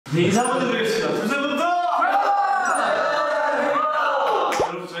네, 인사 한번 드리겠습니다. 둘셋부터!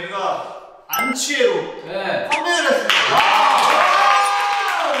 여러분, 저희가 안취해로 컴백을 했습니다.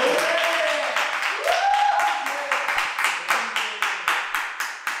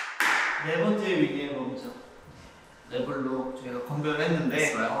 네 번째 미니 앨범이죠. 레벨로 저희가 컴백을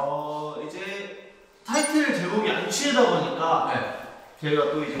했는데 이제 타이틀 제목이 안취하다 보니까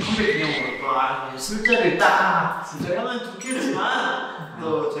저희가 또 이제 컴백 기념으로 또 술자리를 딱 하면 좋겠지만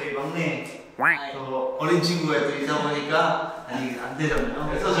또 저희 막내 또 어린 친구가 또 있다 보니까 아니 안 되잖아요.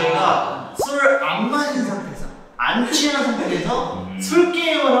 그래서 저희가 술을 안 마신 상태에서 안 취한 상태에서 술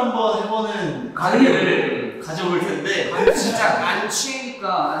게임을 한번 해보는 가능을 가져볼 텐데 진짜 안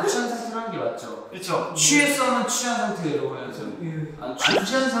취니까 안 취한 상태로 하는 게 맞죠? 그렇죠. 취했어는 취한 상태로 해야죠. 안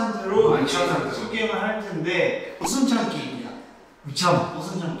취한 상태로 술 게임을 할 텐데 웃음 참기입니다.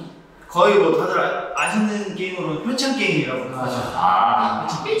 웃음 참기. 거의 뭐 다들 아시는 게임으로 표창게임이라고 하죠.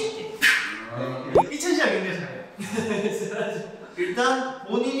 표창게임. 2000시간 인내 잘해요. 일단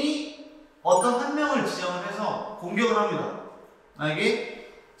본인이 어떤 한 명을 지정을 해서 공격을 합니다.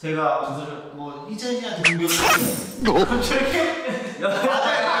 만약에 제가 뭐 2000시간한테 공격을 하면 그럼 저렇게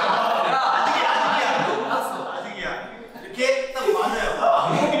아직이야. 이렇게 딱 맞아요.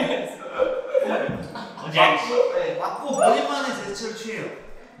 맞고 본인만의 제스처를 취해요.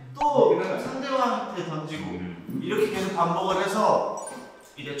 또 상대방한테 던지고 이렇게 계속 반복을 해서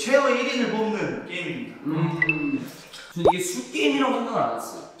이제 최후 1인을 뽑는 게임입니다. 저는 이게 술 게임이라고 생각을 안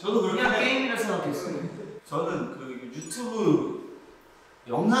했어요. 저도 그냥 게임이라 생각했어요. 저는 그 유튜브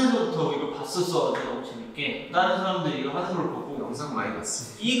영상에서부터 이걸 봤었어가지고 너무 재밌게 다른 사람들이 이거 하는 걸 보고 영상 많이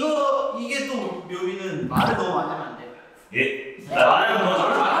봤어요. 이게 또 묘미는 말을 너무 많이 하면 안 돼요. 예? 말을 너무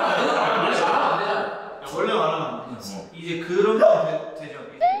원래 말하면 안 돼요. 이제 그런 게 되죠.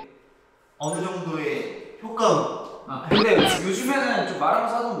 이제 어느 정도의 효과음. 근데 요즘에는 좀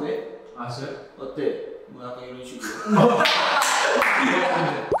말하면서 하던데? 아세요? 어때? 뭐 약간 이런 식으로.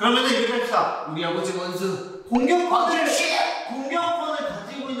 그러면은 이렇게 합시다. 우리 아버지 원수. 공격권을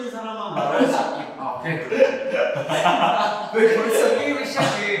가지고 있는 사람만 말할 수 있게. 왜 벌써 게임을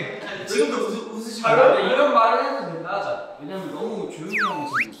시작해? 지금도 웃으시면 이런 말을 해도 된다 하자. 왜냐면 너무 조용히 하면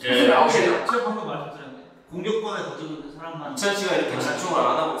재밌어. 제가 방금 말씀드렸는데 공격권을 가지고 있는 사람만. 이찬 씨가 이렇게 자충을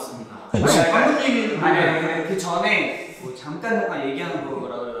안 하고 있습니다. 방금 얘기는 아니 그 전에 뭐 잠깐 얘기하는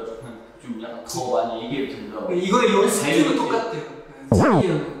거라 그래가지고 좀 약간 더 많이 얘기해도 된다고. 이거 여기 스킬도 똑같대요.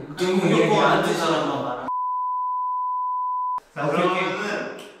 공격권 안 든 사람만 말하. 자,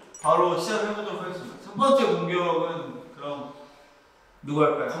 그러면은 바로 시작해보도록 하겠습니다. 첫 번째 공격은 그럼 누구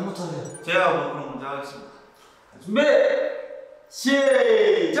할까요? 한부터 하세요. 제가 뭐 그럼 먼저 하겠습니다. 준비!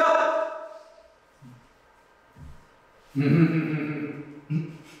 시작!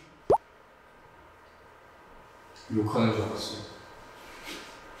 욕하는 줄 알았어요.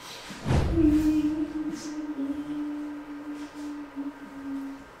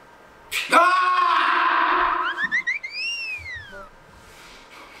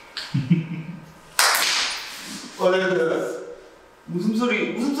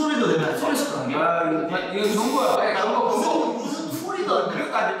 웃음소리도 내면 안 돼. 소리 쳤다. 이거 좋은 거야. 웃음소리도 안 돼.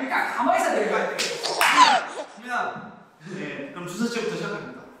 그러니까 가만히 있어야 돼. 그냥. 네, 그럼 주서 씨부터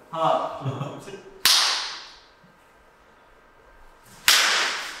시작합니다. 하나, 둘, 셋.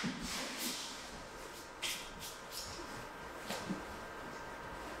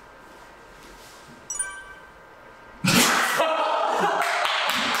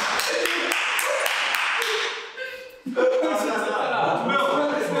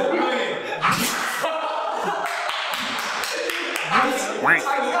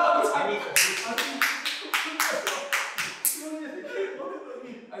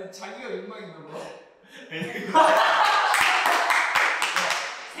 자기가 민망했나 봐.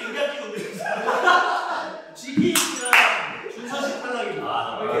 생각이 없네. GK랑 준서씨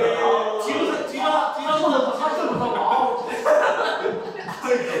탈락입니다. 뒤로 사실 못하고.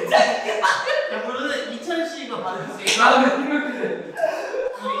 자, 그러면 이찬 씨가 받으세요. 나는 이렇게.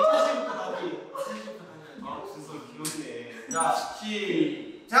 이찬 씨부터 나기. 준서 귀엽네. 자,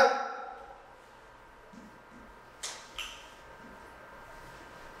 시작.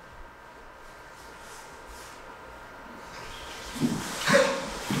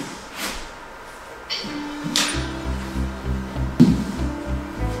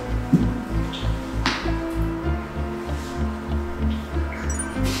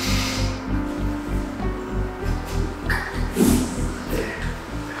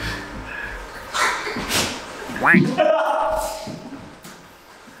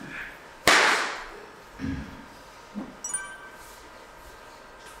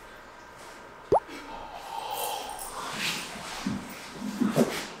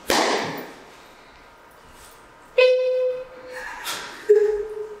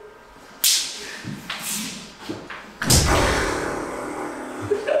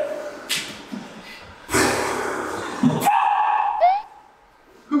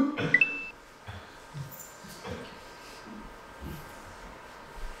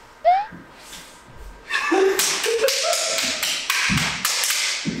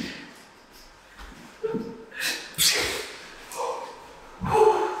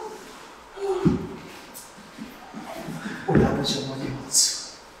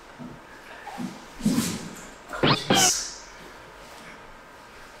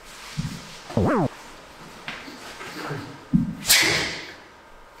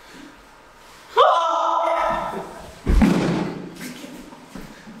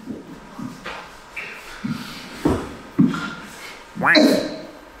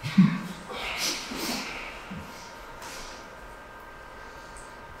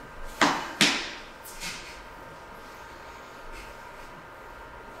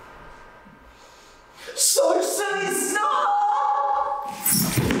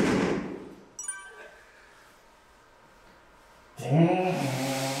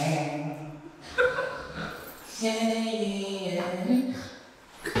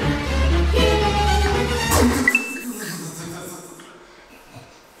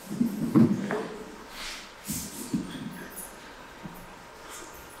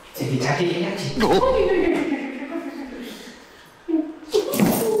 되게 자기 해야지.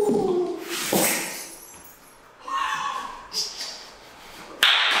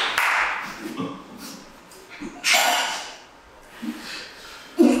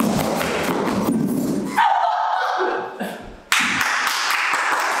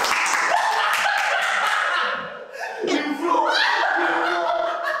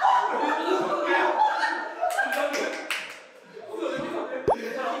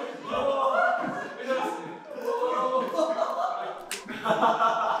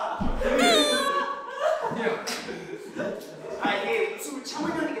 이게 웃음을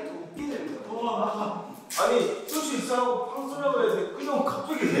참으려는 게 더 웃기는 거야. 아니 쓸수 있어 황소라고 해야 돼. 그냥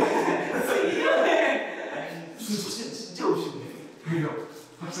갑자기 진짜 웃기네.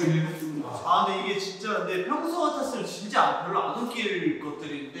 갑자기. 아 근데 이게 진짜 근데 평소 같았으면 진짜 별로 안 웃길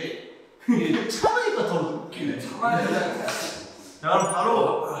것들인데 이게 참으니까 더 웃기네. 참아야 된다. 자 그럼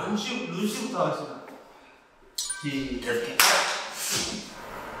바로 눈씨부터 하겠습니다. 이렇게.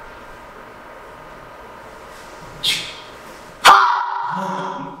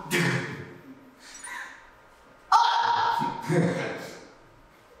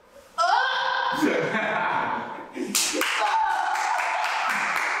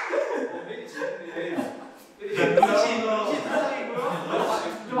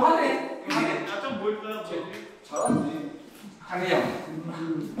 좀 하네. 좀 뭘까요? 잘하네. 강혜영.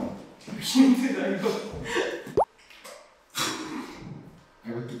 힘들다 이거.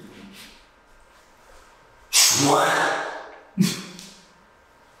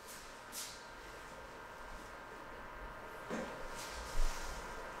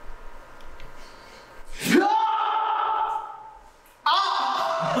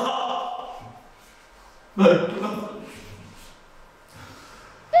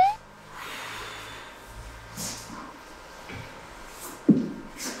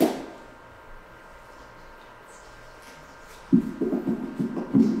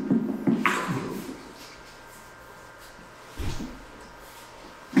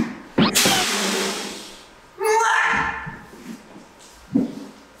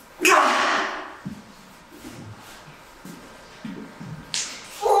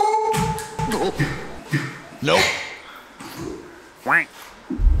 Nope. Quack.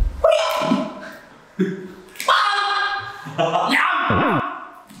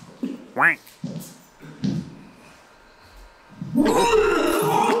 Quack.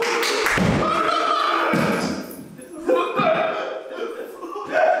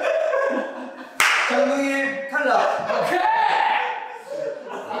 장동일 탈락. 오케이.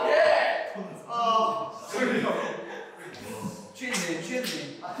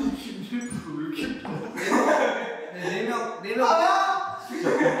 취했네. 아니 김일프 왜 이렇게 네 명.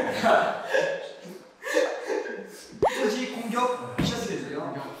 다시 공격 시작해주세요.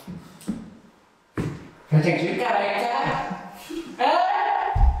 별장 줄까 말까?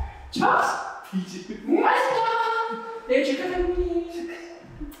 자, 맛있다. 내 줄까 말니?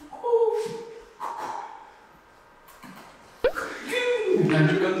 안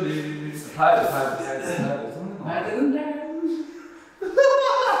줄 건데. 봐야 돼. 말 듣는다.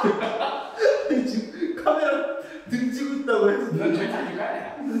 지금 카메라 등지고 있다고 해서 넌 절대 안 줄까?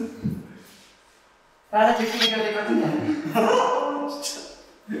 나도 줄게 해야 될 것 같은데.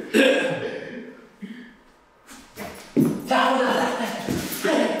 자, 보자.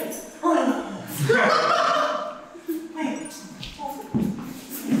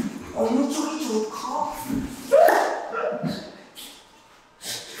 어느 쪽이 좋을까?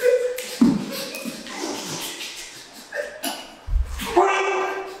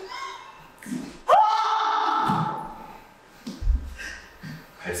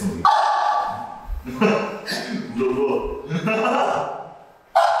 발성 물어보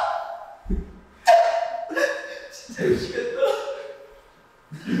진짜 열심히 했다.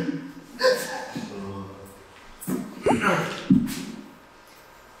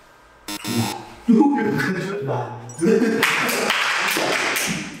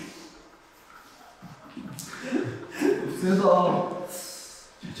 세다.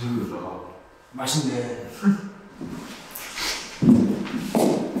 맛있네.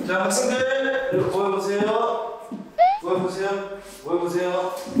 자 학생들 이거 보여보세요.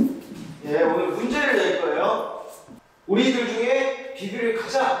 보여보세요. 예, 오늘 문제를 낼 거예요. 우리들 중에 비비를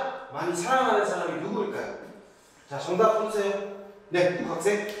가장 많이 사랑하는 사람이 누구일까요? 자 정답 보세요. 네, 누구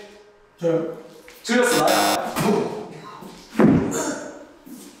학생? 저요. 틀렸어 나야.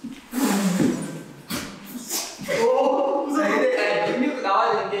 능력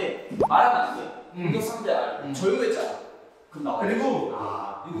나와야 되는데 말하면 안 돼. 공격 상대 알. 조용했잖아. 그럼 나와. 그리고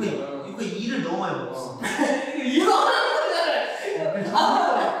이거 일을 너무 많이 먹었어. 이거 하는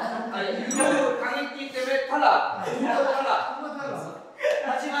거잖아. 탈락. 둘다 탈락. 한번 타였어.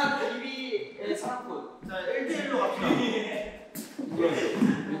 하지만 비비의 상품. 자 1대1로 갑시다.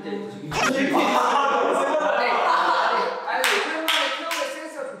 아니 오랜만에 태어의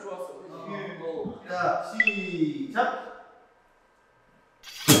센스가 좀 좋았어. 자 시작.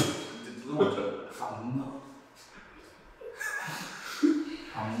 누가 먼저?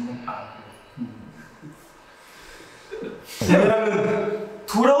 대회는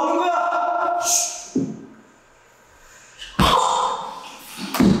돌아오는 거야.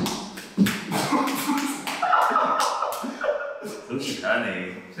 역시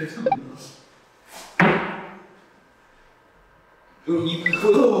잘하네. 여기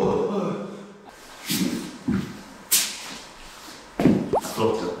이쁘고.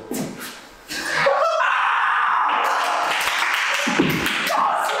 부럽죠.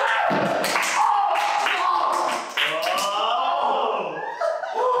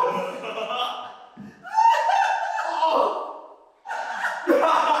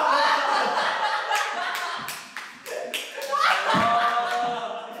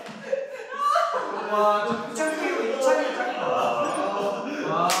 와, 저 표창게임 2차전 짱이다.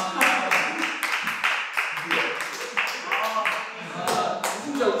 와.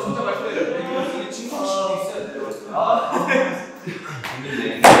 우승자 말씀해요. 이게 진공식도 있어야 돼요.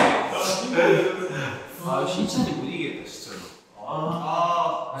 재밌네. 아, 신찬이 못 이기겠다, 진짜로.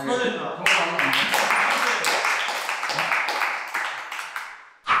 축하드립니다.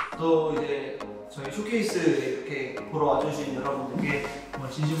 또 이제 저희 쇼케이스 이렇게 보러 와주신 여러분들께 정말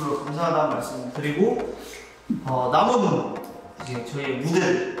진심으로 감사하다는 말씀 드리고 남은 이제 저희의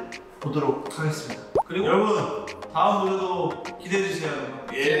무대를 보도록 하겠습니다. 그리고 여러분 다음 무대도 기대해 주세요.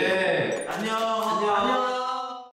 예. 안녕.